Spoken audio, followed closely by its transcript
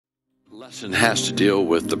lesson has to deal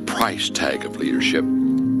with the price tag of leadership,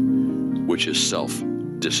 which is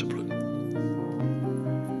self-discipline.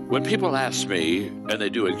 When people ask me, and they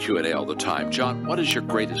do in Q&A all the time, John, what is your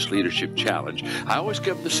greatest leadership challenge? I always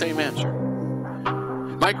give them the same answer.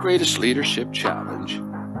 My greatest leadership challenge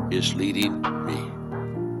is leading me.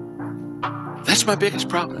 That's my biggest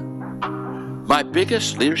problem. My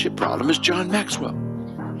biggest leadership problem is John Maxwell.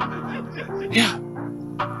 Yeah,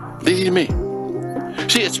 leading me.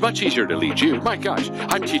 See, it's much easier to lead you. My gosh,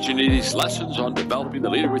 I'm teaching you these lessons on developing the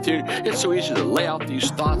leader within you. It's so easy to lay out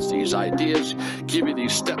these thoughts, these ideas, give you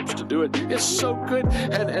these steps to do it. It's so good.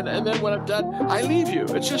 And then when I'm done, I leave you.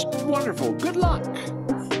 It's just wonderful. Good luck.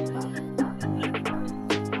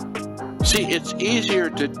 See, it's easier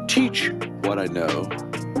to teach what I know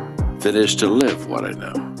than it is to live what I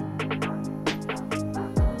know.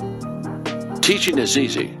 Teaching is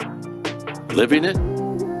easy. Living it,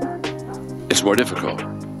 it's more difficult.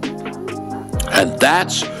 And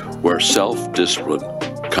that's where self-discipline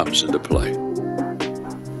comes into play.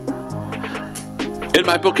 In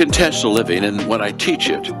my book, Intentional Living, and when I teach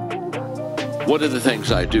it, one of the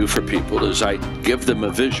things I do for people is I give them a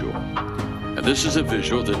visual. And this is a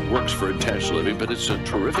visual that works for intentional living, but it's a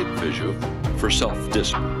terrific visual for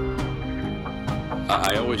self-discipline.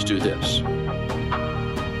 I always do this.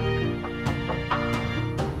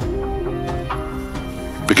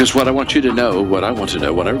 Because what I want you to know, what I want to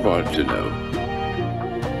know, what I want to know,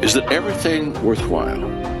 is that everything worthwhile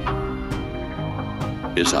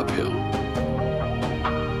is uphill.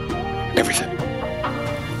 Everything.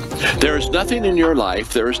 There is nothing in your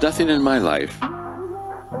life, there is nothing in my life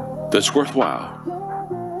that's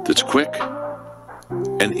worthwhile, that's quick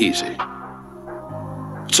and easy.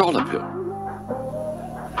 It's all uphill.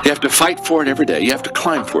 You have to fight for it every day. You have to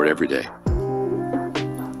climb for it every day.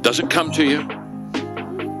 Doesn't come to you.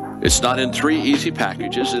 It's not in 3 easy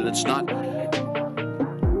packages, and it's not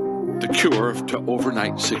the cure to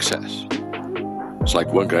overnight success. It's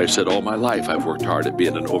like one guy said, all my life I've worked hard at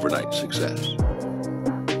being an overnight success.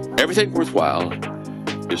 Everything worthwhile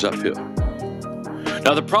is uphill.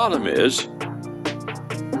 Now the problem is,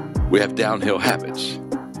 we have downhill habits.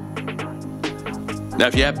 Now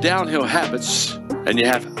if you have downhill habits and you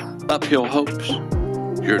have uphill hopes,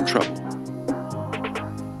 you're in trouble.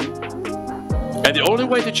 And the only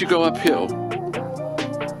way that you go uphill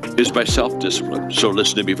is by self-discipline. So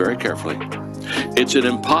listen to me very carefully. It's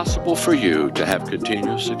impossible for you to have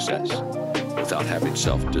continuous success without having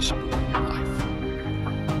self-discipline in your life.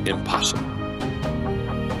 Impossible.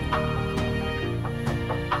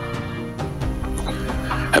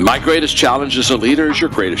 And my greatest challenge as a leader is your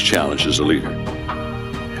greatest challenge as a leader.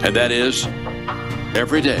 And that is,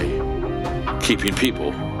 every day, keeping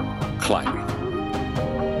people climbing.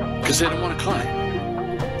 Because they don't want to climb.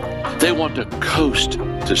 They want to coast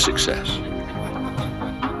to success.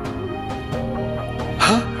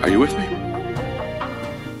 Huh? Are you with me?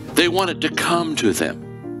 They want it to come to them.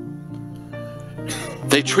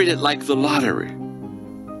 They treat it like the lottery.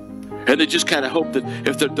 And they just kind of hope that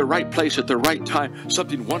if they're at the right place at the right time,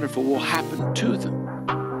 something wonderful will happen to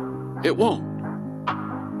them. It won't.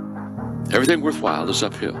 Everything worthwhile is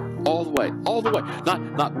uphill. All the way, all the way.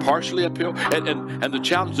 Not partially uphill. And the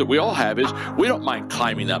challenge that we all have is we don't mind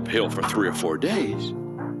climbing uphill for 3 or 4 days.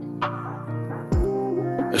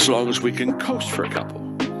 As long as we can coast for a couple.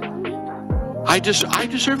 I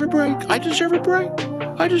deserve a break. I deserve a break.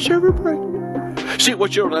 I deserve a break. See,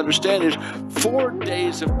 what you don't understand is 4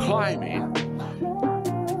 days of climbing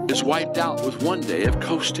is wiped out with 1 day of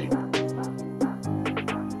coasting.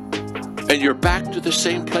 And you're back to the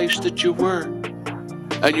same place that you were.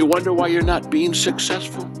 And you wonder why you're not being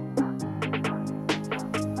successful.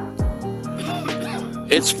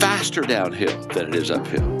 It's faster downhill than it is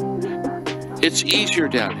uphill. It's easier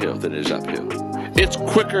downhill than it is uphill. It's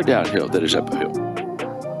quicker downhill than it is uphill.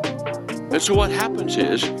 And so what happens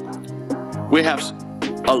is, we have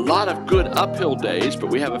a lot of good uphill days,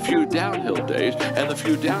 but we have a few downhill days, and the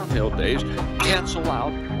few downhill days cancel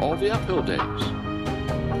out all the uphill days.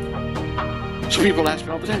 So people ask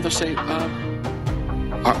me all the time, they'll say,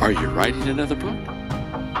 are you writing another book?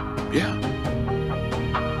 Yeah.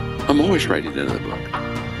 I'm always writing another book.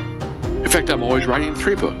 In fact, I'm always writing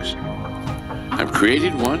 3 books. I'm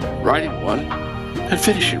creating one, writing one, and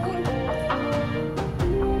finishing one.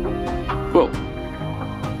 Well,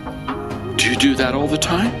 do you do that all the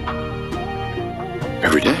time?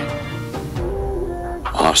 Every day?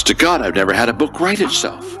 Honest to God, I've never had a book write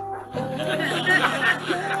itself.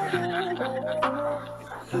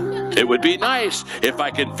 It would be nice if I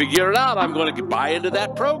can figure it out. I'm going to buy into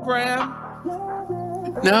that program.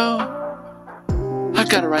 No, I've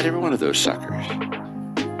got to write every one of those suckers.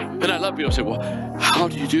 And I love people who say, well, how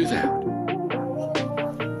do you do that?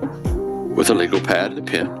 With a legal pad and a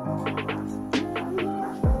pen.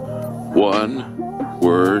 One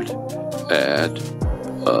word at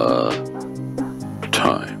a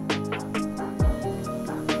time.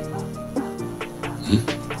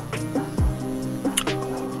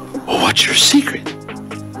 Well, what's your secret?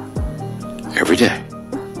 Every day.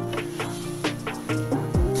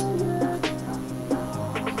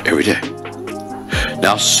 Every day.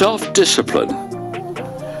 Now, self-discipline,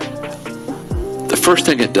 the first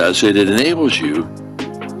thing it does is it enables you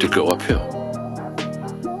to go uphill.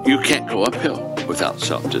 You can't go uphill without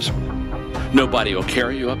self-discipline. Nobody will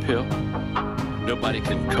carry you uphill. Nobody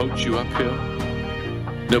can coach you uphill.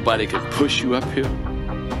 Nobody can push you uphill.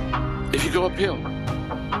 If you go uphill,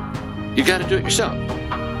 you got to do it yourself.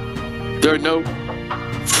 There are no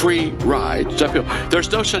free rides uphill.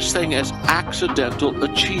 There's no such thing as accidental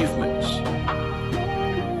achievements.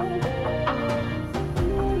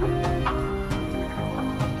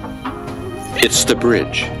 It's the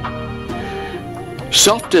bridge.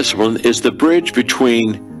 Self-discipline is the bridge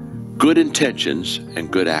between good intentions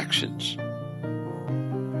and good actions.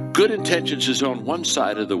 Good intentions is on one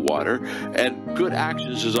side of the water, and good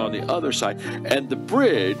actions is on the other side. And the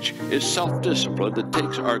bridge is self-discipline that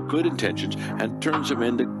takes our good intentions and turns them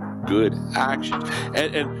into good actions.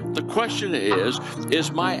 And the question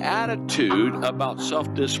is my attitude about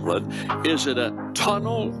self-discipline, is it a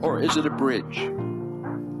tunnel or is it a bridge?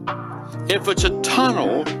 If it's a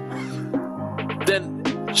tunnel, then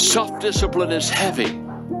self-discipline is heavy.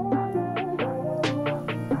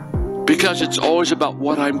 Because it's always about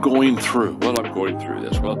what I'm going through. Well, I'm going through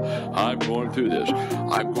this. Well, I'm going through this.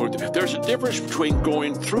 I'm going through. There's a difference between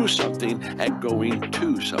going through something and going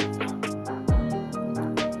to something.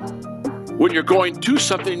 When you're going to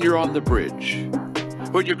something, you're on the bridge.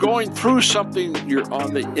 When you're going through something, you're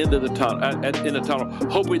on the end of the tunnel, in a tunnel,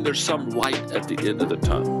 hoping there's some light at the end of the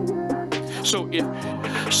tunnel. So if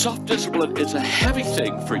self-discipline is a heavy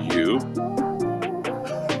thing for you,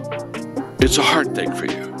 it's a hard thing for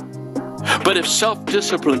you. But if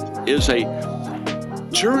self-discipline is a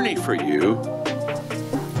journey for you,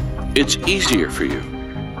 it's easier for you.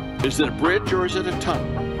 Is it a bridge or is it a tunnel?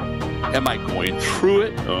 Am I going through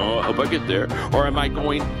it? Oh, I hope I get there. Or am I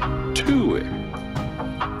going to it?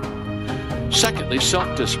 Secondly,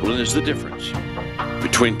 self-discipline is the difference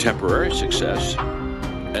between temporary success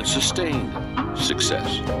and sustained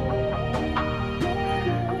success.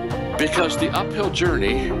 Because the uphill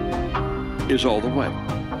journey is all the way.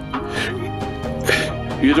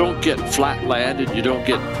 You don't get flat land and you don't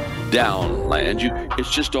get down land.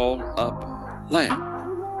 It's just all up land.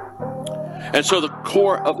 And so the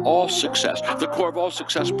core of all success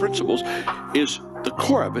principles is, the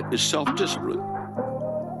core of it is self-discipline.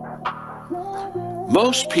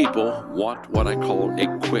 Most people want what I call a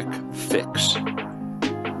quick fix.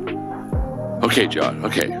 Okay, John,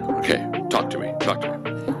 okay, talk to me.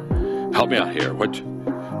 Help me out here.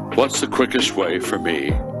 What's the quickest way for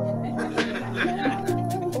me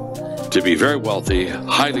to be very wealthy,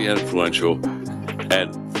 highly influential,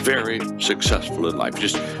 and very successful in life?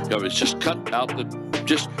 Just cut out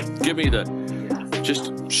just give me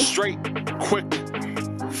just straight, quick,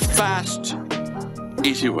 fast,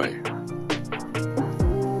 easy way.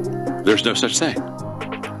 There's no such thing.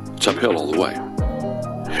 It's uphill all the way.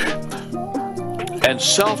 And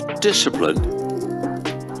self-discipline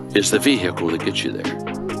is the vehicle that gets you there.